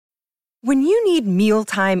When you need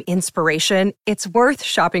mealtime inspiration, it's worth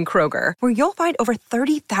shopping Kroger, where you'll find over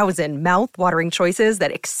 30,000 mouth-watering choices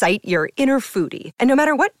that excite your inner foodie. And no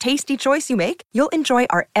matter what tasty choice you make, you'll enjoy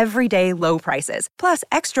our everyday low prices, plus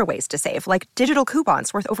extra ways to save, like digital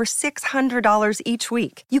coupons worth over $600 each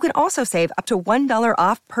week. You can also save up to $1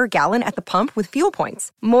 off per gallon at the pump with fuel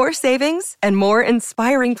points. More savings and more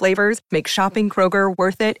inspiring flavors make shopping Kroger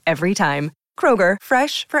worth it every time. Kroger,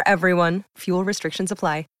 fresh for everyone. Fuel restrictions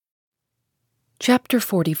apply. Chapter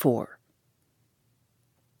 44.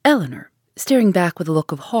 Eleanor, staring back with a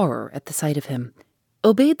look of horror at the sight of him,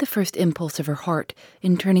 obeyed the first impulse of her heart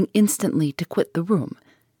in turning instantly to quit the room,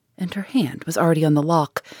 and her hand was already on the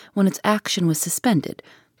lock when its action was suspended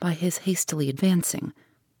by his hastily advancing,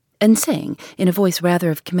 and saying, in a voice rather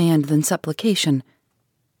of command than supplication,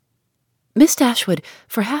 "Miss Dashwood,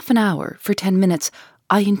 for half an hour, for 10 minutes,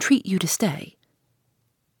 I entreat you to stay."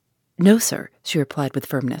 "No, sir," she replied with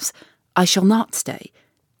firmness, "I shall not stay.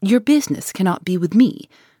 Your business cannot be with me.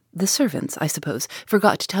 The servants, I suppose,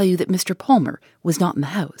 forgot to tell you that Mr. Palmer was not in the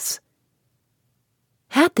house."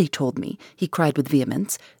 "Had they told me," he cried with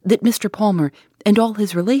vehemence, "that Mr. Palmer and all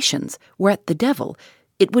his relations were at the devil,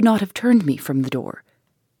 it would not have turned me from the door.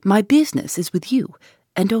 My business is with you,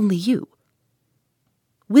 and only you."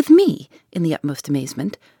 "With me?" in the utmost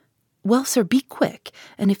amazement. "Well, sir, be quick,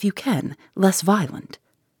 and if you can, less violent."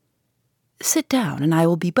 "Sit down, and I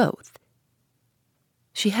will be both."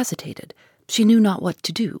 She hesitated. She knew not what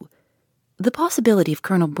to do. The possibility of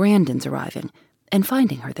Colonel Brandon's arriving and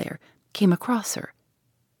finding her there came across her.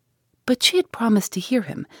 But she had promised to hear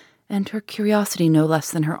him, and her curiosity no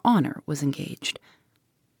less than her honor was engaged.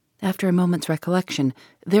 After a moment's recollection,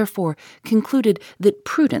 therefore, concluded that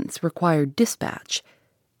prudence required dispatch,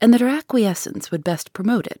 and that her acquiescence would best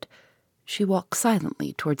promote it, she walked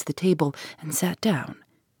silently towards the table and sat down.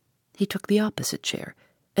 He took the opposite chair,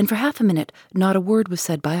 and for half a minute not a word was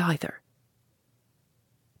said by either.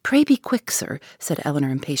 "Pray be quick, sir," said Eleanor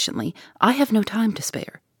impatiently. "I have no time to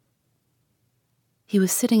spare." He was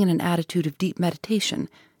sitting in an attitude of deep meditation,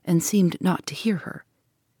 and seemed not to hear her.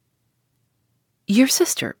 "Your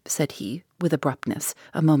sister," said he, with abruptness,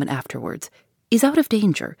 a moment afterwards, "is out of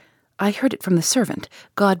danger. I heard it from the servant,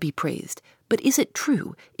 God be praised. But is it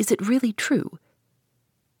true? Is it really true?"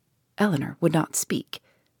 Eleanor would not speak.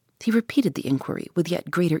 He repeated the inquiry with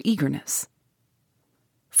yet greater eagerness.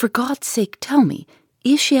 "For God's sake, tell me,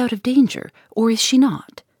 is she out of danger, or is she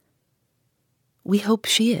not?" "We hope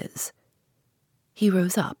she is." He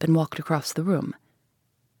rose up and walked across the room.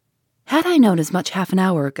 "Had I known as much half an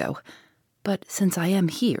hour ago, but since I am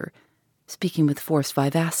here," speaking with forced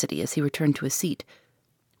vivacity as he returned to his seat,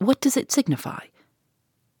 "what does it signify?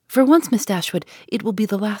 For once, Miss Dashwood, it will be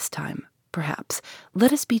the last time, perhaps.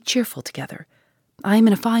 Let us be cheerful together. I am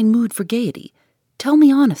in a fine mood for gaiety. Tell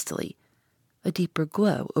me honestly," a deeper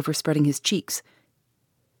glow overspreading his cheeks,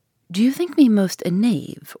 "do you think me most a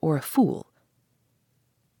knave or a fool?"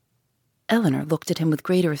 Eleanor looked at him with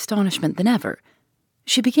greater astonishment than ever.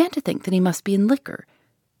 She began to think that he must be in liquor.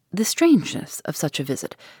 The strangeness of such a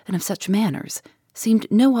visit, and of such manners, seemed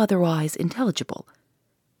no otherwise intelligible.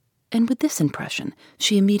 And with this impression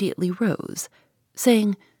she immediately rose,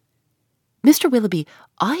 saying, "Mr. Willoughby,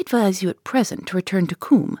 I advise you at present to return to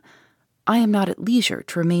Coombe. I am not at leisure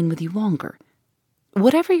to remain with you longer.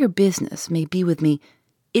 Whatever your business may be with me,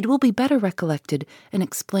 it will be better recollected and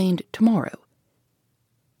explained tomorrow."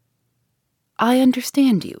 "I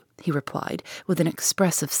understand you," he replied, with an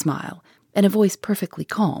expressive smile, and a voice perfectly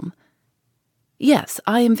calm. "Yes,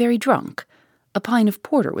 I am very drunk. A pint of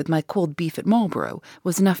porter with my cold beef at Marlborough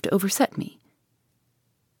was enough to overset me."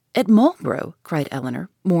 "At Marlborough?" cried Eleanor,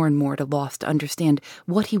 more and more at a loss to understand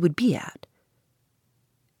what he would be at.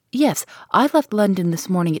 "Yes, I left London this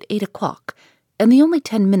morning at 8 o'clock, and the only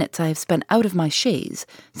 10 minutes I have spent out of my chaise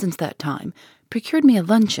since that time procured me a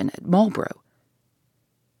luncheon at Marlborough."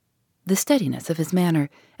 The steadiness of his manner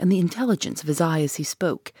and the intelligence of his eye as he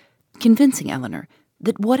spoke, convincing Eleanor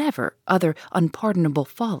that whatever other unpardonable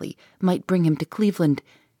folly might bring him to Cleveland,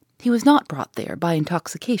 he was not brought there by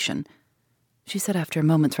intoxication, she said after a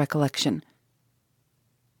moment's recollection,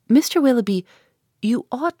 "Mr. Willoughby, you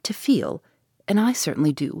ought to feel, and I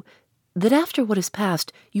certainly do, that after what has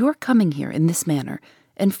passed, your coming here in this manner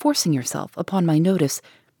and forcing yourself upon my notice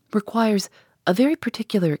requires a very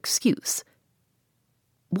particular excuse.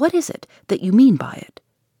 What is it that you mean by it?"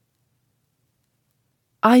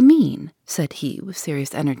 "I mean," said he with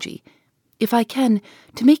serious energy, "if I can,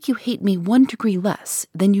 to make you hate me 1 degree less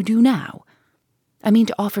than you do now. I mean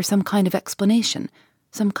to offer some kind of explanation,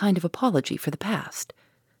 some kind of apology for the past,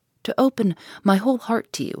 to open my whole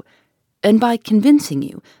heart to you, and by convincing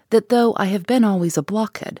you that though I have been always a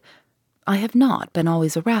blockhead, I have not been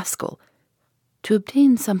always a rascal. To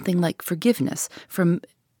obtain something like forgiveness from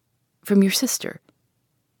your sister.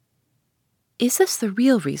 Is this the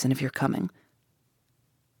real reason of your coming?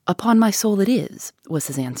 Upon my soul it is, was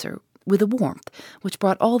his answer, with a warmth which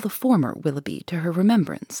brought all the former Willoughby to her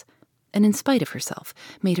remembrance, and in spite of herself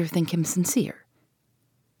made her think him sincere.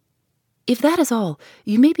 If that is all,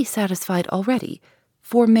 you may be satisfied already,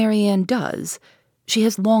 for Marianne does. She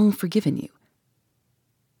has long forgiven you.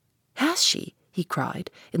 Has she? He cried,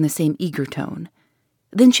 in the same eager tone.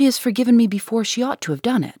 Then she has forgiven me before she ought to have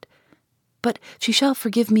done it. But she shall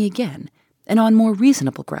forgive me again, and on more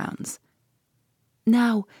reasonable grounds.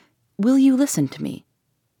 Now, will you listen to me?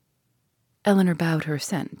 Elinor bowed her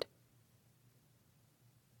assent.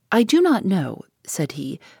 I do not know, said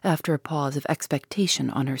he, after a pause of expectation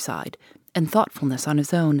on her side, and thoughtfulness on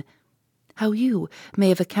his own, how you may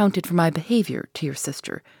have accounted for my behavior to your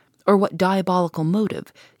sister, or what diabolical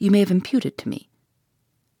motive you may have imputed to me.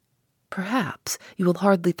 Perhaps you will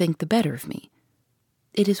hardly think the better of me.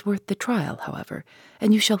 It is worth the trial, however,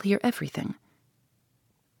 and you shall hear everything.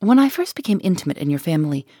 When I first became intimate in your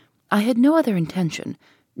family, I had no other intention,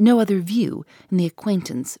 no other view in the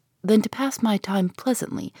acquaintance than to pass my time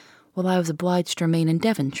pleasantly while I was obliged to remain in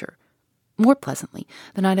Devonshire, more pleasantly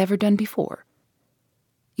than I'd ever done before.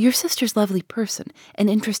 Your sister's lovely person and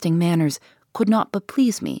interesting manners could not but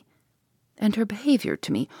please me, and her behavior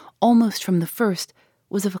to me, almost from the first,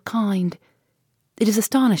 was of a kind. It is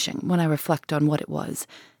astonishing, when I reflect on what it was,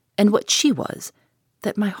 and what she was,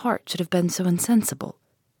 that my heart should have been so insensible.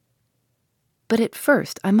 But at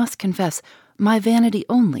first, I must confess, my vanity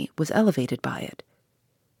only was elevated by it.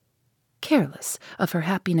 Careless of her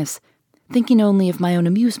happiness, thinking only of my own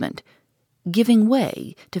amusement, giving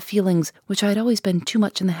way to feelings which I had always been too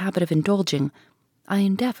much in the habit of indulging, I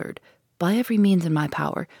endeavored, by every means in my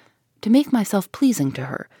power, to make myself pleasing to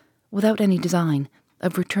her, without any design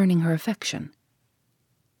of returning her affection.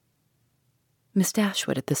 Miss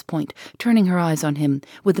Dashwood, at this point, turning her eyes on him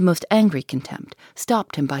with the most angry contempt,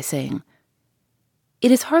 stopped him by saying,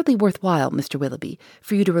 It is hardly worth while, Mr. Willoughby,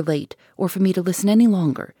 for you to relate, or for me to listen any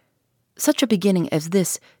longer. Such a beginning as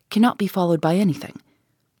this cannot be followed by anything.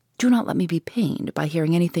 Do not let me be pained by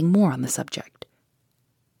hearing anything more on the subject.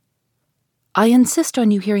 I insist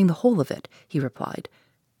on you hearing the whole of it, he replied.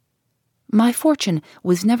 My fortune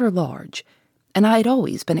was never large, and I had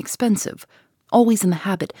always been expensive, always in the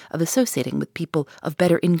habit of associating with people of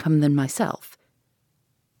better income than myself.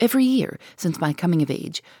 Every year since my coming of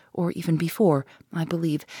age, or even before, I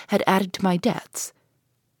believe, had added to my debts.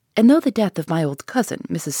 And though the death of my old cousin,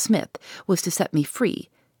 Mrs. Smith, was to set me free,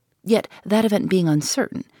 yet that event being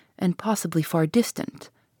uncertain, and possibly far distant,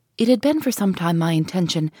 it had been for some time my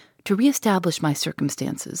intention to re-establish my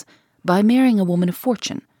circumstances by marrying a woman of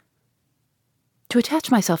fortune. To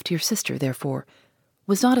attach myself to your sister, therefore,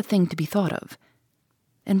 was not a thing to be thought of,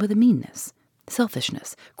 and with a meanness,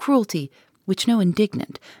 selfishness, cruelty, which no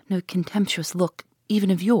indignant, no contemptuous look,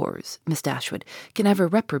 even of yours, Miss Dashwood, can ever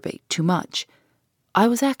reprobate too much, I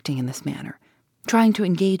was acting in this manner, trying to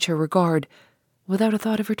engage her regard, without a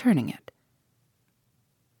thought of returning it.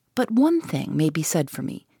 But one thing may be said for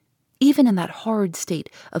me. Even in that horrid state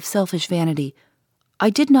of selfish vanity, I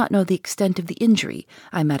did not know the extent of the injury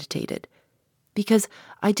I meditated, because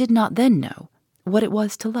I did not then know what it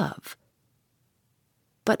was to love.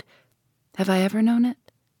 But have I ever known it?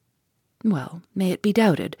 Well, may it be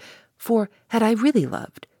doubted, for had I really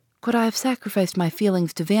loved, could I have sacrificed my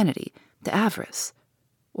feelings to vanity, to avarice,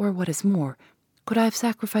 or, what is more, could I have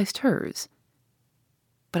sacrificed hers?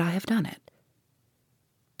 But I have done it.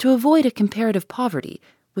 To avoid a comparative poverty,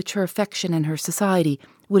 which her affection and her society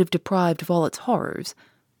would have deprived of all its horrors,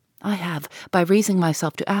 I have, by raising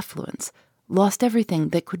myself to affluence, lost everything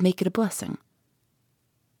that could make it a blessing.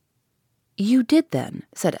 You did then,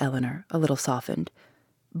 said Elinor, a little softened,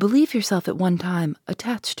 believe yourself at one time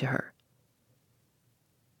attached to her.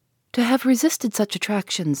 To have resisted such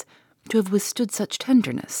attractions, to have withstood such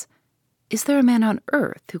tenderness, is there a man on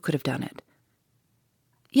earth who could have done it?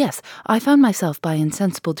 Yes, I found myself by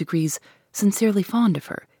insensible degrees sincerely fond of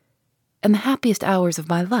her, and the happiest hours of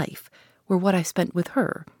my life were what I spent with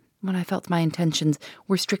her, when I felt my intentions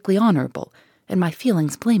were strictly honourable, and my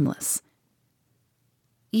feelings blameless.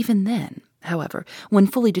 Even then, however, when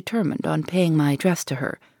fully determined on paying my address to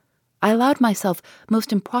her, I allowed myself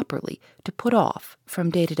most improperly to put off, from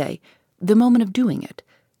day to day, the moment of doing it,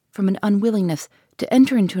 from an unwillingness to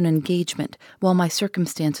enter into an engagement while my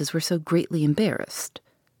circumstances were so greatly embarrassed.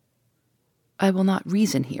 I will not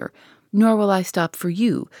reason here, nor will I stop for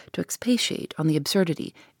you to expatiate on the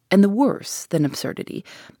absurdity, and the worse than absurdity,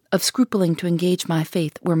 of scrupling to engage my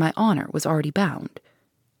faith where my honour was already bound.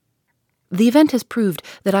 The event has proved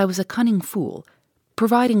that I was a cunning fool,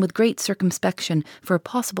 providing with great circumspection for a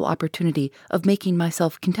possible opportunity of making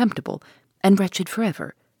myself contemptible and wretched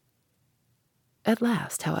forever. At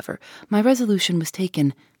last, however, my resolution was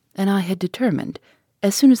taken, and I had determined,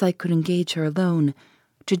 as soon as I could engage her alone,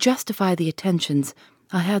 to justify the attentions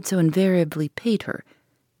I had so invariably paid her,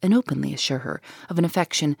 and openly assure her of an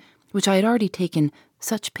affection which I had already taken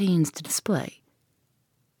such pains to display.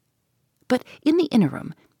 But in the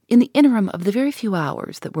interim of the very few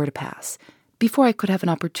hours that were to pass, before I could have an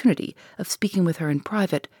opportunity of speaking with her in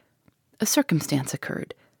private, a circumstance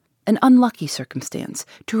occurred, an unlucky circumstance,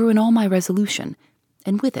 to ruin all my resolution,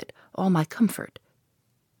 and with it all my comfort.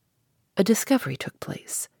 A discovery took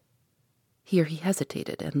place. Here he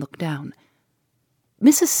hesitated and looked down.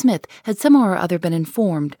 Mrs. Smith had somehow or other been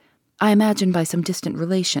informed, I imagine by some distant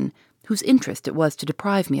relation, whose interest it was to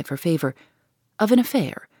deprive me of her favour, of an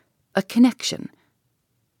affair, a connection.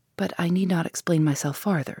 But I need not explain myself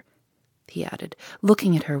farther, he added,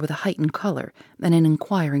 looking at her with a heightened colour and an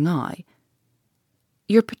inquiring eye.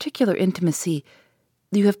 Your particular intimacy,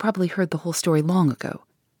 you have probably heard the whole story long ago.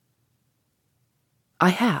 I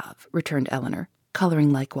have, returned Eleanor,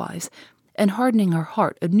 colouring likewise, and hardening her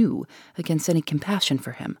heart anew against any compassion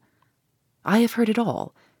for him. I have heard it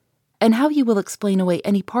all, and how you will explain away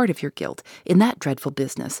any part of your guilt in that dreadful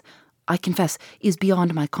business, I confess, is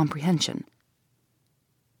beyond my comprehension.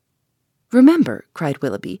 Remember, cried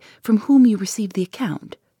Willoughby, from whom you received the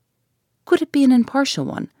account. Could it be an impartial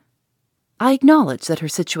one? I acknowledge that her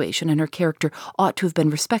situation and her character ought to have been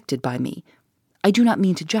respected by me. I do not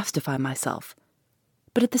mean to justify myself,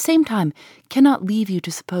 but at the same time cannot leave you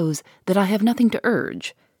to suppose that I have nothing to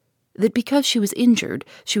urge, that because she was injured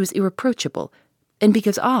she was irreproachable, and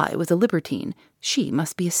because I was a libertine she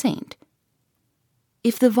must be a saint.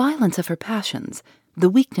 If the violence of her passions, the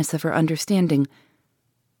weakness of her understanding—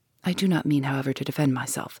 I do not mean, however, to defend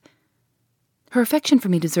myself. Her affection for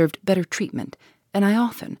me deserved better treatment, and I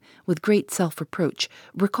often, with great self-reproach,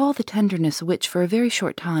 recall the tenderness which, for a very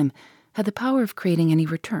short time, had the power of creating any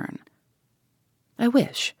return. I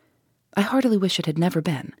heartily wish it had never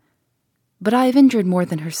been. But I have injured more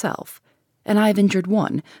than herself, and I have injured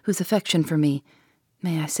one whose affection for me,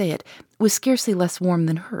 may I say it, was scarcely less warm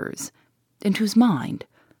than hers, and whose mind,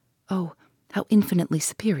 oh, how infinitely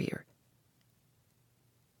superior.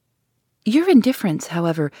 Your indifference,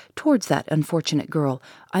 however, towards that unfortunate girl,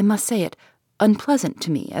 I must say it, unpleasant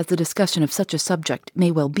to me as the discussion of such a subject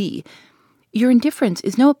may well be, your indifference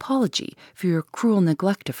is no apology for your cruel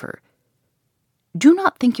neglect of her. Do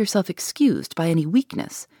not think yourself excused by any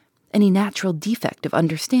weakness, any natural defect of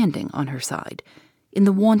understanding on her side, in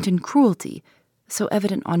the wanton cruelty so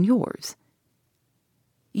evident on yours.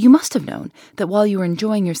 You must have known that while you were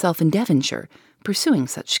enjoying yourself in Devonshire, pursuing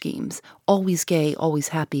such schemes, always gay, always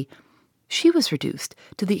happy, she was reduced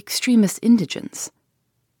to the extremest indigence.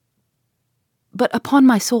 But upon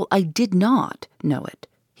my soul I did not know it,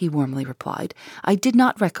 he warmly replied. I did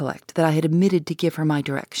not recollect that I had omitted to give her my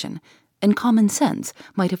direction, and common sense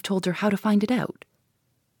might have told her how to find it out.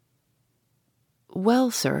 Well,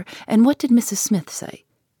 sir, and what did Mrs. Smith say?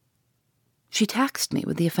 She taxed me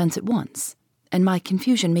with the offence at once, and my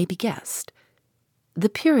confusion may be guessed. The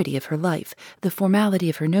purity of her life, the formality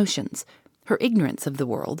of her notions, her ignorance of the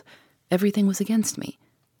world, everything was against me.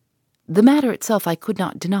 The matter itself I could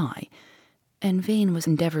not deny, and vain was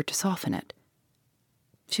endeavour to soften it.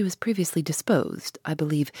 She was previously disposed, I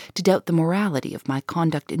believe, to doubt the morality of my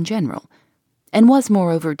conduct in general, and was,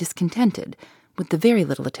 moreover, discontented with the very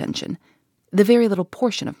little attention, the very little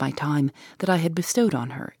portion of my time that I had bestowed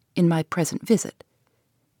on her in my present visit.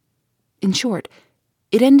 In short,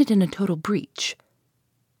 it ended in a total breach.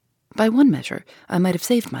 By one measure, I might have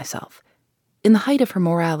saved myself. In the height of her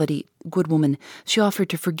morality, good woman, she offered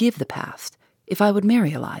to forgive the past if I would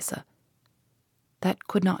marry Eliza. That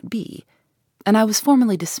could not be, and I was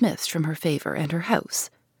formally dismissed from her favour and her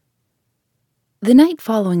house. The night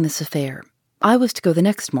following this affair, I was to go the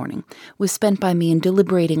next morning, was spent by me in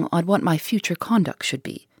deliberating on what my future conduct should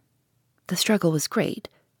be. The struggle was great,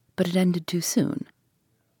 but it ended too soon.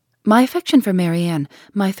 My affection for Marianne,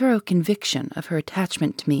 my thorough conviction of her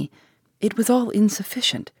attachment to me, it was all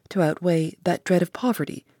insufficient to outweigh that dread of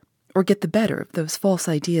poverty, or get the better of those false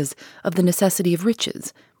ideas of the necessity of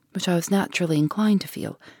riches, which I was naturally inclined to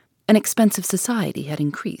feel, and expensive society had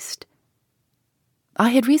increased. I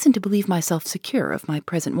had reason to believe myself secure of my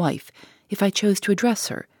present wife, if I chose to address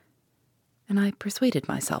her, and I persuaded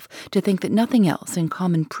myself to think that nothing else in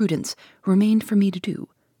common prudence remained for me to do.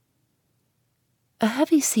 A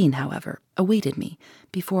heavy scene, however, awaited me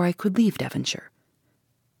before I could leave Devonshire.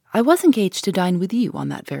 I was engaged to dine with you on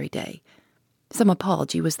that very day. Some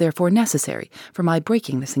apology was therefore necessary for my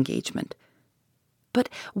breaking this engagement. But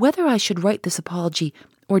whether I should write this apology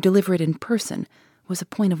or deliver it in person was a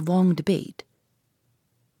point of long debate.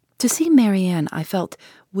 To see Marianne, I felt,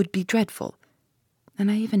 would be dreadful, and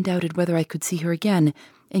I even doubted whether I could see her again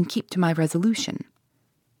and keep to my resolution.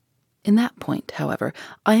 In that point, however,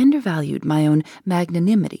 I undervalued my own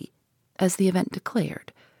magnanimity, as the event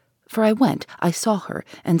declared, for I saw her,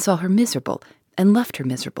 and saw her miserable, and left her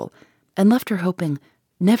miserable, and left her hoping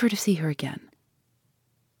never to see her again.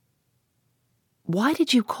 "Why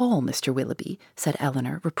did you call, Mr. Willoughby?" said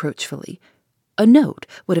Eleanor reproachfully. "A note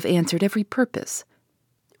would have answered every purpose.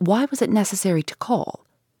 Why was it necessary to call?"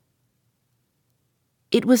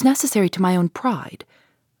 "It was necessary to my own pride.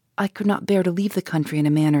 I could not bear to leave the country in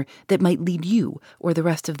a manner that might lead you, or the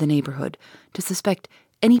rest of the neighbourhood, to suspect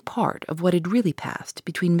any part of what had really passed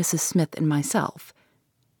between Mrs. Smith and myself,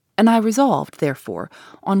 and I resolved, therefore,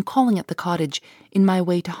 on calling at the cottage in my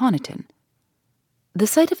way to Honiton. The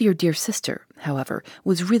sight of your dear sister, however,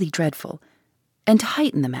 was really dreadful, and to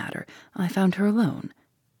heighten the matter, I found her alone.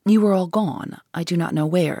 You were all gone, I do not know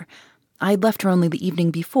where. I had left her only the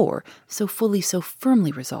evening before, so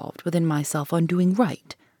firmly resolved within myself on doing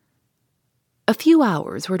right. A few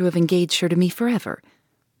hours were to have engaged her to me forever,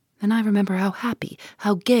 and I remember how happy,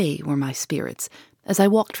 how gay were my spirits, as I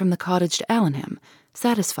walked from the cottage to Allenham,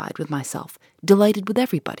 satisfied with myself, delighted with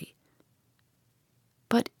everybody.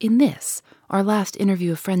 But in this, our last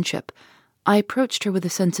interview of friendship, I approached her with a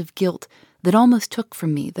sense of guilt that almost took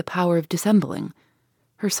from me the power of dissembling.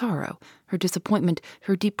 Her sorrow, her disappointment,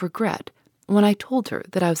 her deep regret, when I told her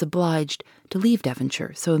that I was obliged to leave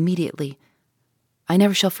Devonshire so immediately. I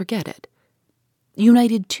never shall forget it.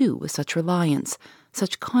 United, too, with such reliance,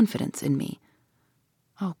 such confidence in me.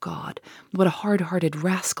 Oh, God, what a hard-hearted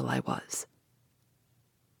rascal I was.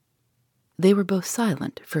 They were both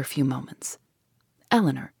silent for a few moments.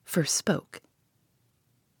 Eleanor first spoke.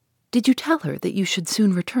 "Did you tell her that you should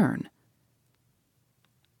soon return?"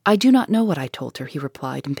 "I do not know what I told her," he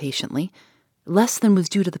replied impatiently. "Less than was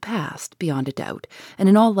due to the past, beyond a doubt, and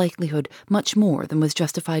in all likelihood much more than was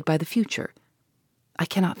justified by the future. I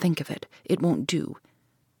cannot think of it. It won't do.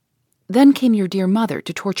 Then came your dear mother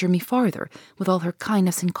to torture me farther, with all her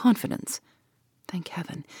kindness and confidence. Thank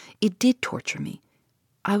heaven, it did torture me.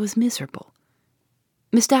 I was miserable.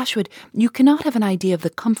 Miss Dashwood, you cannot have an idea of the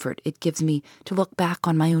comfort it gives me to look back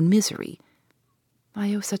on my own misery.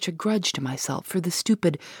 I owe such a grudge to myself for the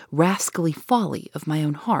stupid, rascally folly of my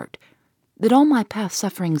own heart, that all my past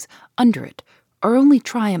sufferings under it are only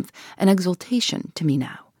triumph and exultation to me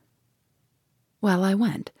now. Well, I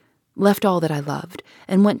went, left all that I loved,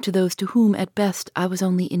 and went to those to whom at best I was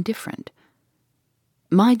only indifferent.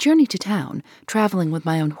 My journey to town, travelling with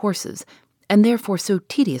my own horses, and therefore so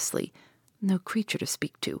tediously, no creature to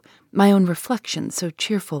speak to, my own reflections so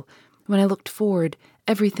cheerful, when I looked forward,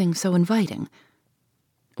 everything so inviting.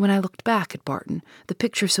 When I looked back at Barton, the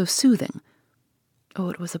picture so soothing. Oh,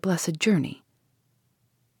 it was a blessed journey."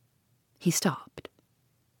 He stopped.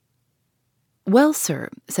 "Well, sir,"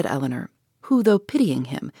 said Eleanor, who, though pitying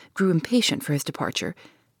him, grew impatient for his departure,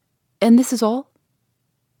 "and this is all?"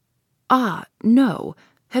 "Ah, no.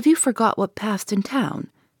 Have you forgot what passed in town?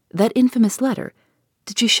 That infamous letter.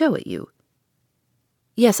 Did she show it you?"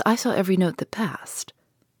 "Yes, I saw every note that passed."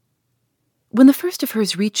 "When the first of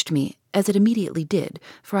hers reached me, as it immediately did,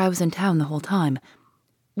 for I was in town the whole time,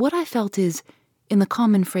 what I felt is, in the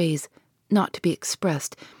common phrase, not to be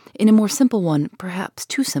expressed, in a more simple one, perhaps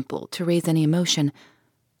too simple to raise any emotion,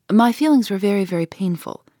 my feelings were very, very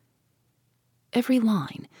painful. Every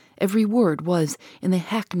line, every word was, in the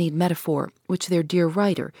hackneyed metaphor which their dear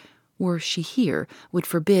writer, were she here, would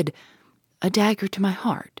forbid, a dagger to my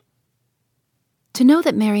heart. To know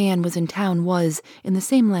that Marianne was in town was, in the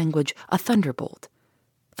same language, a thunderbolt.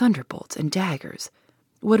 Thunderbolts and daggers.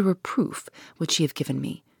 What a reproof would she have given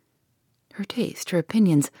me! Her taste, her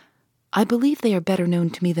opinions, I believe they are better known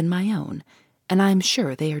to me than my own, and I am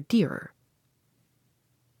sure they are dearer."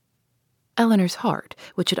 Eleanor's heart,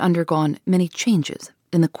 which had undergone many changes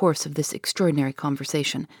in the course of this extraordinary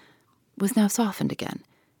conversation, was now softened again.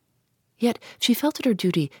 Yet she felt it her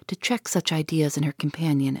duty to check such ideas in her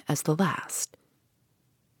companion as the last.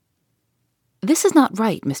 "This is not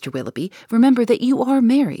right, Mr. Willoughby. Remember that you are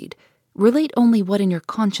married. Relate only what in your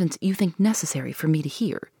conscience you think necessary for me to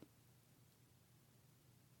hear."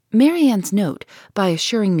 Marianne's note, by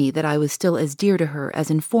assuring me that I was still as dear to her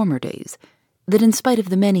as in former days, that in spite of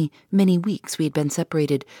the many, many weeks we had been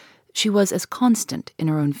separated, she was as constant in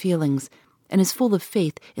her own feelings, and as full of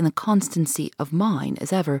faith in the constancy of mine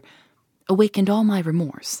as ever, awakened all my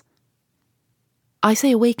remorse. I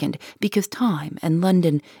say awakened because time and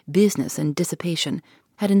London business and dissipation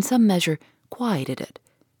had in some measure quieted it,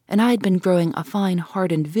 and I had been growing a fine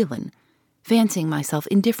hardened villain, fancying myself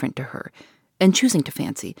indifferent to her, and choosing to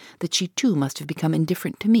fancy that she too must have become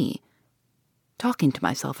indifferent to me, talking to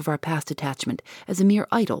myself of our past attachment as a mere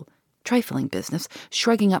idle, trifling business,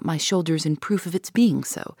 shrugging up my shoulders in proof of its being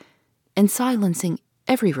so, and silencing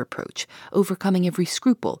every reproach, overcoming every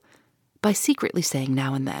scruple, by secretly saying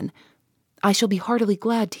now and then, I shall be heartily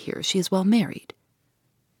glad to hear she is well married.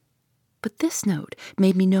 But this note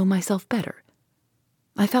made me know myself better.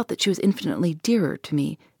 I felt that she was infinitely dearer to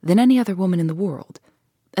me than any other woman in the world,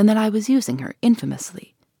 and that I was using her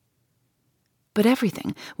infamously. But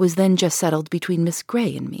everything was then just settled between Miss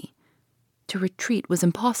Grey and me. To retreat was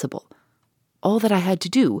impossible. All that I had to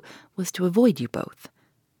do was to avoid you both.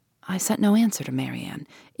 I sent no answer to Marianne,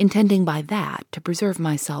 intending by that to preserve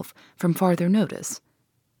myself from farther notice.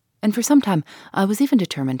 And for some time I was even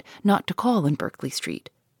determined not to call in Berkeley Street.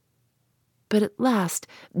 But at last,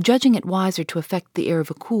 judging it wiser to affect the air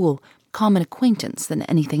of a cool, common acquaintance than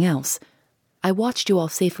anything else, I watched you all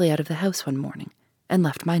safely out of the house one morning, and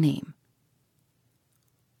left my name.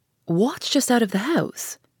 Watched us out of the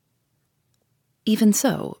house? Even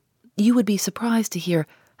so, you would be surprised to hear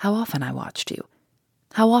how often I watched you,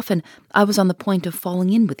 how often I was on the point of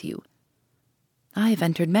falling in with you. I have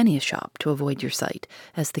entered many a shop to avoid your sight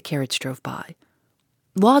as the carriage drove by.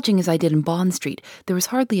 Lodging as I did in Bond Street, there was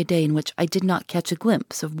hardly a day in which I did not catch a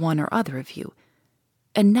glimpse of one or other of you,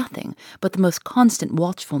 and nothing but the most constant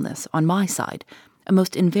watchfulness on my side, a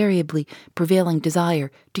most invariably prevailing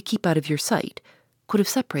desire to keep out of your sight, could have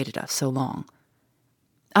separated us so long.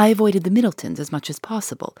 I avoided the Middletons as much as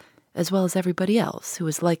possible, as well as everybody else who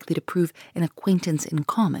was likely to prove an acquaintance in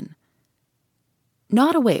common.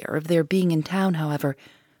 Not aware of their being in town, however,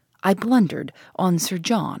 I blundered on Sir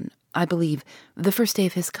John, I believe, the first day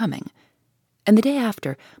of his coming, and the day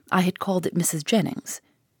after I had called at Mrs. Jennings.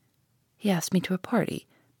 He asked me to a party,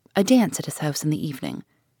 a dance at his house in the evening.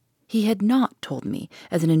 He had not told me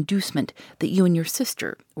as an inducement that you and your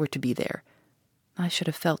sister were to be there. I should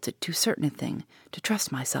have felt it too certain a thing to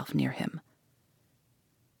trust myself near him.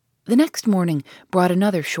 The next morning brought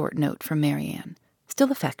another short note from Marianne,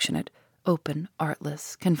 still affectionate, open,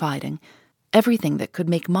 artless, confiding, everything that could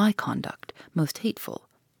make my conduct most hateful.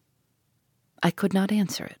 I could not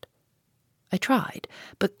answer it. I tried,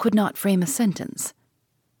 but could not frame a sentence.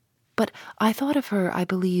 But I thought of her, I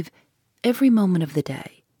believe, every moment of the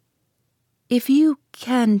day. If you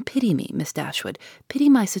can pity me, Miss Dashwood, pity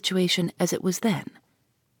my situation as it was then.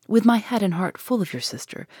 With my head and heart full of your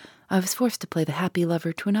sister, I was forced to play the happy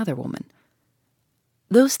lover to another woman.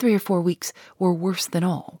 Those 3 or 4 weeks were worse than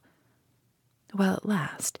all. Well, at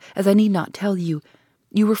last, as I need not tell you,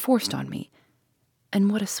 you were forced on me.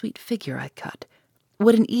 And what a sweet figure I cut.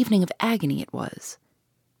 What an evening of agony it was.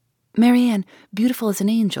 Marianne, beautiful as an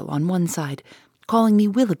angel on one side, calling me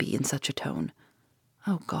Willoughby in such a tone.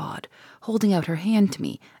 Oh, God, holding out her hand to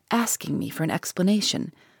me, asking me for an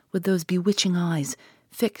explanation, with those bewitching eyes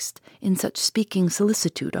fixed in such speaking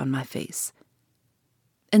solicitude on my face.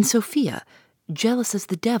 And Sophia, jealous as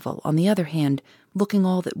the devil, on the other hand, looking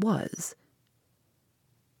all that was.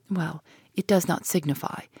 Well, it does not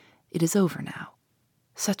signify. It is over now.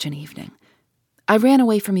 Such an evening. I ran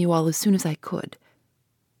away from you all as soon as I could,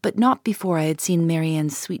 but not before I had seen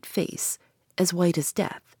Marianne's sweet face, as white as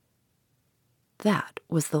death. That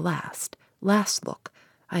was the last look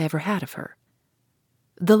I ever had of her.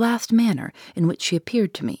 The last manner in which she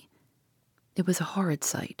appeared to me. It was a horrid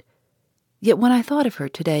sight. Yet when I thought of her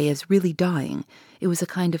today as really dying, it was a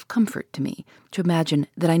kind of comfort to me to imagine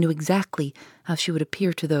that I knew exactly how she would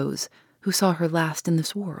appear to those who saw her last in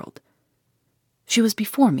this world. She was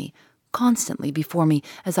before me, constantly before me,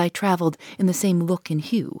 as I travelled in the same look and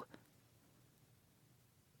hue.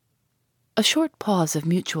 A short pause of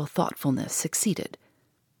mutual thoughtfulness succeeded.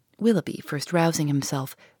 Willoughby, first rousing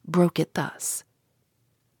himself, broke it thus.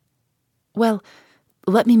 Well,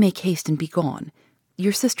 let me make haste and be gone.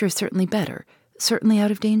 Your sister is certainly better, certainly out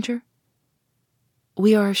of danger?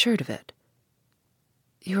 We are assured of it.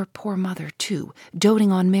 Your poor mother, too,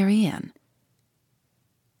 doting on Marianne.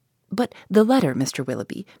 But the letter, Mr.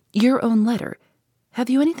 Willoughby, your own letter, have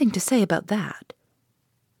you anything to say about that?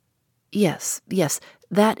 Yes,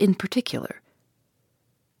 that in particular.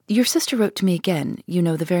 Your sister wrote to me again, you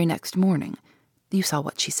know, the very next morning. You saw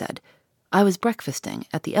what she said. I was breakfasting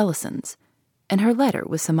at the Ellisons, and her letter,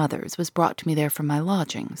 with some others, was brought to me there from my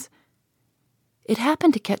lodgings. It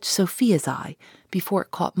happened to catch Sophia's eye before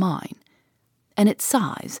it caught mine, and its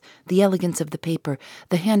size, the elegance of the paper,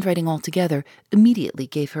 the handwriting altogether, immediately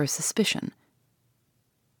gave her a suspicion.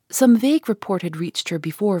 Some vague report had reached her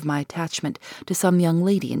before of my attachment to some young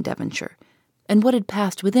lady in Devonshire, and what had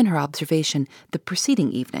passed within her observation the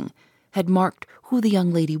preceding evening had marked who the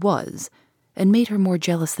young lady was, and made her more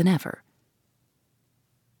jealous than ever.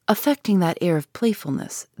 Affecting that air of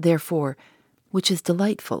playfulness, therefore, which is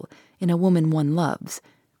delightful in a woman one loves,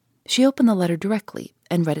 she opened the letter directly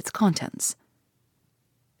and read its contents.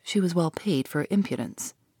 She was well paid for her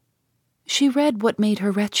impudence. She read what made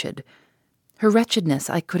her wretched. Her wretchedness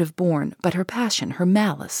I could have borne, but her passion, her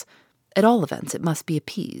malice, at all events it must be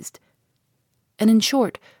appeased. And in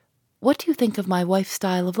short, what do you think of my wife's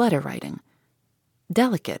style of letter-writing?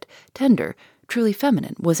 Delicate, tender, truly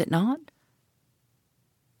feminine, was it not?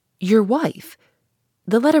 Your wife?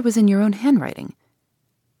 The letter was in your own handwriting.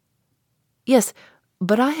 Yes,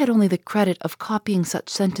 but I had only the credit of copying such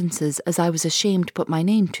sentences as I was ashamed to put my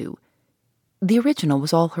name to. The original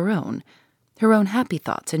was all her own happy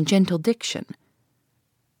thoughts and gentle diction.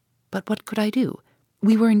 But what could I do?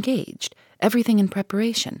 We were engaged, everything in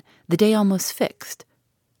preparation, the day almost fixed.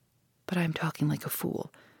 But I am talking like a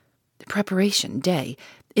fool. The preparation, day.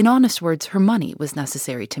 In honest words, her money was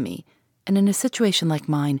necessary to me, and in a situation like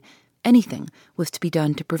mine, anything was to be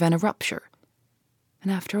done to prevent a rupture.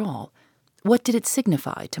 And after all, what did it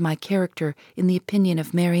signify to my character in the opinion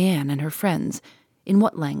of Marianne and her friends, in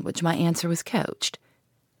what language my answer was couched?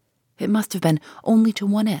 It must have been only to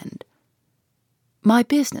one end. My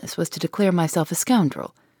business was to declare myself a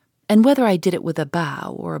scoundrel, and whether I did it with a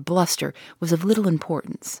bow or a bluster was of little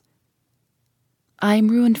importance. I am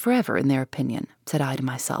ruined forever in their opinion, said I to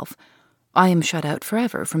myself. I am shut out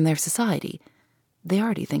forever from their society. They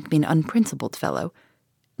already think me an unprincipled fellow.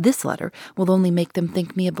 This letter will only make them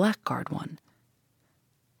think me a blackguard one.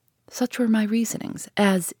 Such were my reasonings,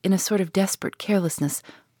 as, in a sort of desperate carelessness,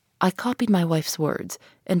 I copied my wife's words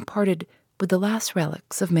and parted with the last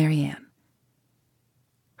relics of Marianne.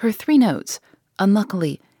 Her 3 notes,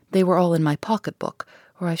 unluckily, they were all in my pocket-book,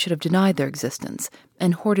 or I should have denied their existence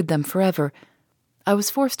and hoarded them forever. I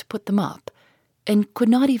was forced to put them up, and could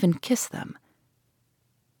not even kiss them.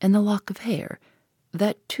 And the lock of hair,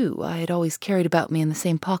 that, too, I had always carried about me in the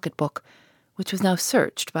same pocket-book, which was now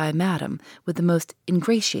searched by a madam with the most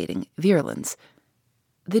ingratiating virulence.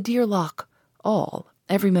 The dear lock,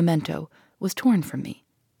 every memento, was torn from me.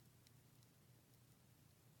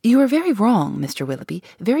 You are very wrong, Mr. Willoughby,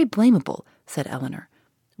 very blamable, said Eleanor,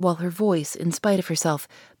 while her voice, in spite of herself,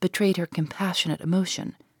 betrayed her compassionate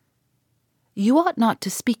emotion. You ought not to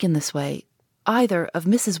speak in this way, either of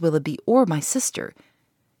Mrs. Willoughby or my sister.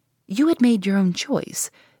 You had made your own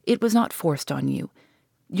choice. It was not forced on you.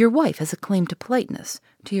 Your wife has a claim to politeness,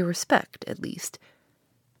 to your respect, at least.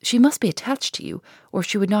 She must be attached to you, or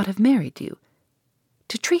she would not have married you.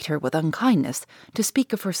 To treat her with unkindness, to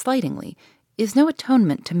speak of her slightingly, is no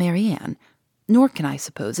atonement to Marianne, nor can I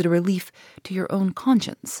suppose it a relief to your own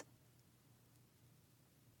conscience.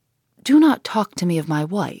 Do not talk to me of my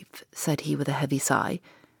wife, said he with a heavy sigh.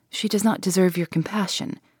 She does not deserve your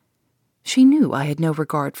compassion. She knew I had no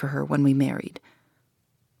regard for her when we married.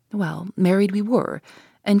 Well, married we were,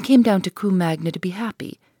 and came down to Combe Magna to be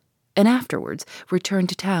happy, and afterwards returned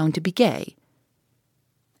to town to be gay.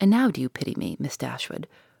 And now do you pity me, Miss Dashwood,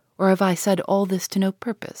 or have I said all this to no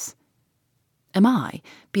purpose? Am I,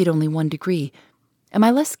 be it only 1 degree, am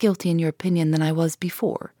I less guilty in your opinion than I was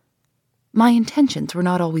before? My intentions were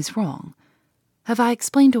not always wrong. Have I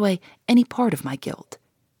explained away any part of my guilt?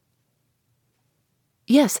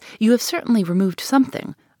 Yes, you have certainly removed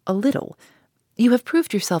something, a little. You have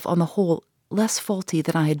proved yourself on the whole less faulty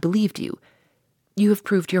than I had believed you. You have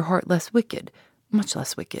proved your heart less wicked, much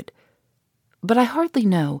less wicked. But I hardly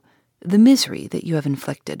know the misery that you have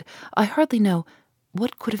inflicted. I hardly know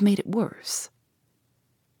what could have made it worse.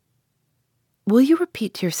 Will you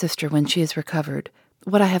repeat to your sister when she is recovered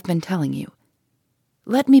what I have been telling you?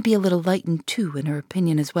 Let me be a little lightened, too, in her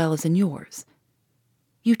opinion as well as in yours.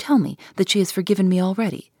 You tell me that she has forgiven me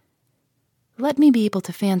already. Let me be able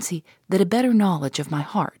to fancy that a better knowledge of my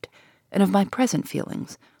heart and of my present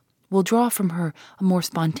feelings will draw from her a more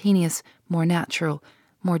spontaneous, more natural,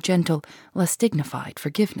 more gentle, less dignified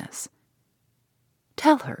forgiveness.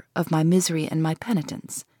 Tell her of my misery and my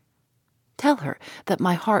penitence. Tell her that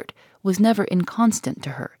my heart was never inconstant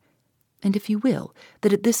to her, and if you will,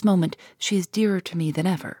 that at this moment she is dearer to me than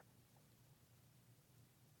ever.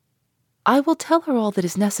 I will tell her all that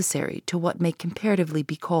is necessary to what may comparatively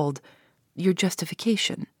be called your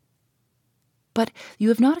justification. But you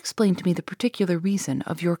have not explained to me the particular reason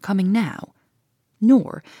of your coming now,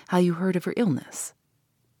 nor how you heard of her illness.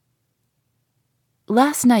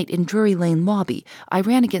 Last night in Drury Lane lobby I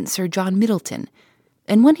ran against Sir John Middleton,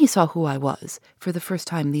 and when he saw who I was, for the first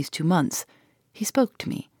time these 2 months, he spoke to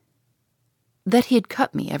me. That he had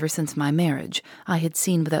cut me ever since my marriage, I had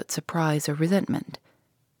seen without surprise or resentment.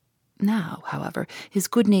 Now, however, his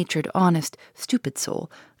good-natured, honest, stupid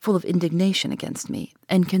soul, full of indignation against me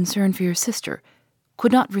and concern for your sister,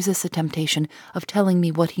 could not resist the temptation of telling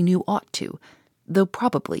me what he knew ought to, though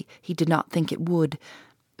probably he did not think it would,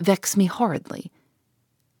 vex me horridly.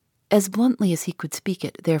 As bluntly as he could speak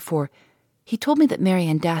it, therefore, he told me that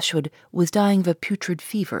Marianne Dashwood was dying of a putrid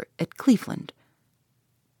fever at Cleveland.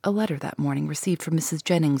 A letter that morning received from Mrs.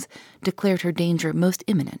 Jennings declared her danger most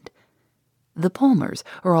imminent. The Palmers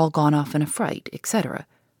are all gone off in a fright, etc.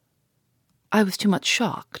 I was too much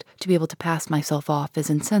shocked to be able to pass myself off as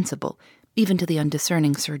insensible, even to the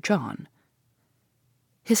undiscerning Sir John.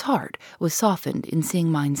 His heart was softened in seeing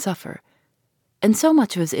mine suffer, and so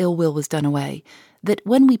much of his ill will was done away that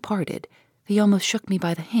when we parted, he almost shook me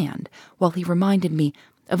by the hand while he reminded me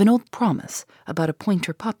of an old promise about a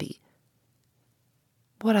pointer puppy.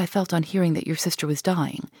 What I felt on hearing that your sister was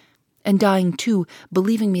dying, and dying too,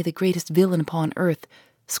 believing me the greatest villain upon earth,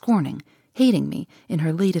 scorning, hating me in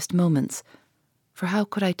her latest moments, for how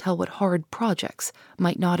could I tell what horrid projects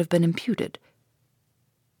might not have been imputed?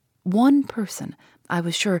 One person, I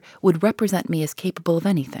was sure, would represent me as capable of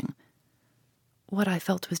anything. What I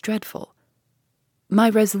felt was dreadful. My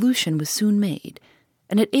resolution was soon made,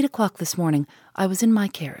 and at 8 o'clock this morning I was in my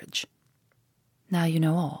carriage. Now you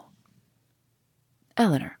know all.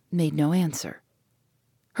 Elinor made no answer.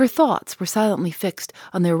 Her thoughts were silently fixed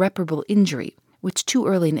on the irreparable injury which too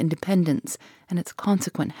early an independence and its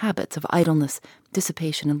consequent habits of idleness,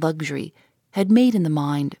 dissipation, and luxury had made in the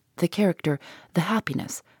mind, the character, the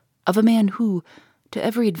happiness of a man who, to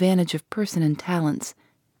every advantage of person and talents,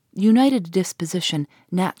 united a disposition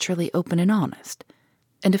naturally open and honest,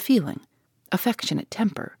 and a feeling, affectionate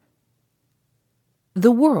temper.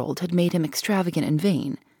 The world had made him extravagant and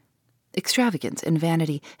vain. Extravagance and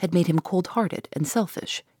vanity had made him cold-hearted and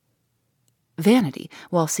selfish. Vanity,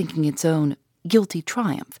 while seeking its own guilty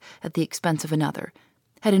triumph at the expense of another,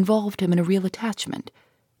 had involved him in a real attachment,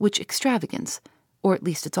 which extravagance, or at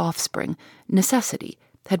least its offspring, necessity,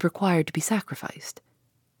 had required to be sacrificed.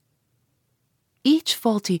 Each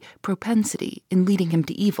faulty propensity in leading him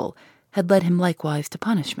to evil had led him likewise to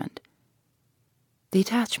punishment. The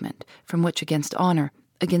attachment from which against honor,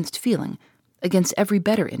 against feeling, against every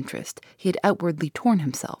better interest he had outwardly torn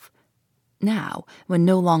himself, now, when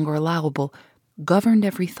no longer allowable, governed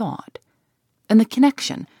every thought, and the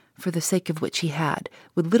connection, for the sake of which he had,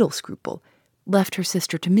 with little scruple, left her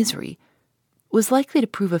sister to misery, was likely to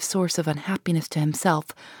prove a source of unhappiness to himself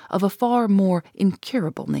of a far more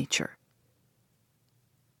incurable nature.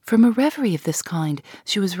 From a reverie of this kind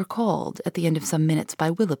she was recalled at the end of some minutes by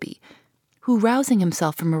Willoughby, who, rousing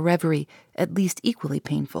himself from a reverie at least equally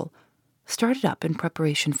painful, started up in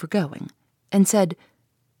preparation for going, and said,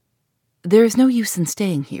 "There is no use in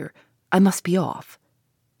staying here. I must be off."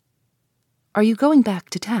 "Are you going back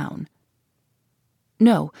to town?"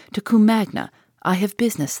 "No, to Combe Magna. I have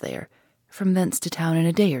business there. From thence to town in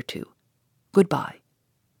a day or two. Good-bye."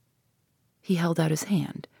 He held out his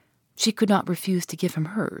hand. She could not refuse to give him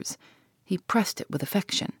hers. He pressed it with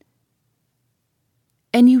affection.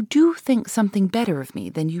 "And you do think something better of me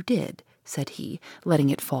than you did," said he, letting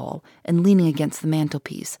it fall, and leaning against the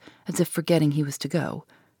mantelpiece, as if forgetting he was to go.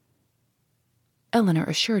 Elinor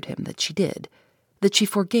assured him that she did, that she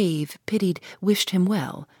forgave, pitied, wished him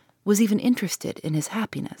well, was even interested in his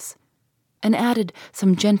happiness, and added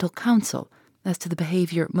some gentle counsel as to the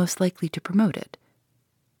behavior most likely to promote it.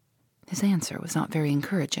 His answer was not very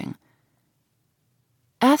encouraging.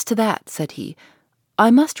 "As to that," said he,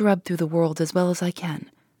 "I must rub through the world as well as I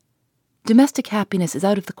can. Domestic happiness is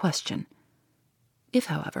out of the question. If,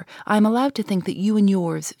 however, I am allowed to think that you and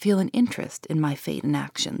yours feel an interest in my fate and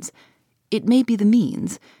actions, it may be the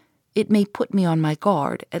means, it may put me on my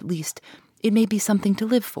guard, at least, it may be something to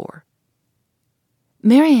live for.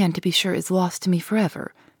 Marianne, to be sure, is lost to me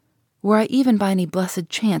forever, were I even by any blessed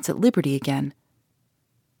chance at liberty again."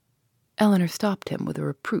 Elinor stopped him with a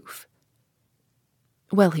reproof.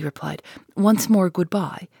 "Well," he replied, "once more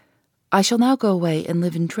good-bye. I shall now go away and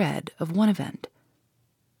live in dread of one event."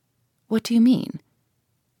 "What do you mean?"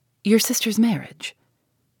 "Your sister's marriage."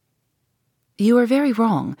 "You are very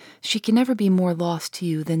wrong. She can never be more lost to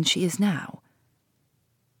you than she is now."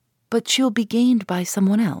 "But she will be gained by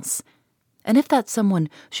someone else, and if that someone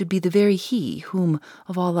should be the very he whom,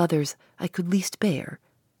 of all others, I could least bear.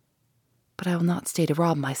 But I will not stay to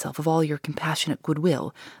rob myself of all your compassionate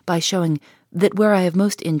goodwill by showing that where I have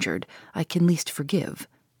most injured I can least forgive.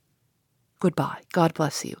 Good-bye. God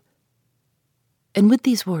bless you." And with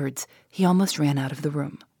these words he almost ran out of the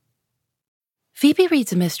room. Phoebe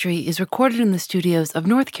Reads a Mystery is recorded in the studios of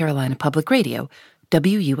North Carolina Public Radio,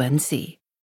 WUNC.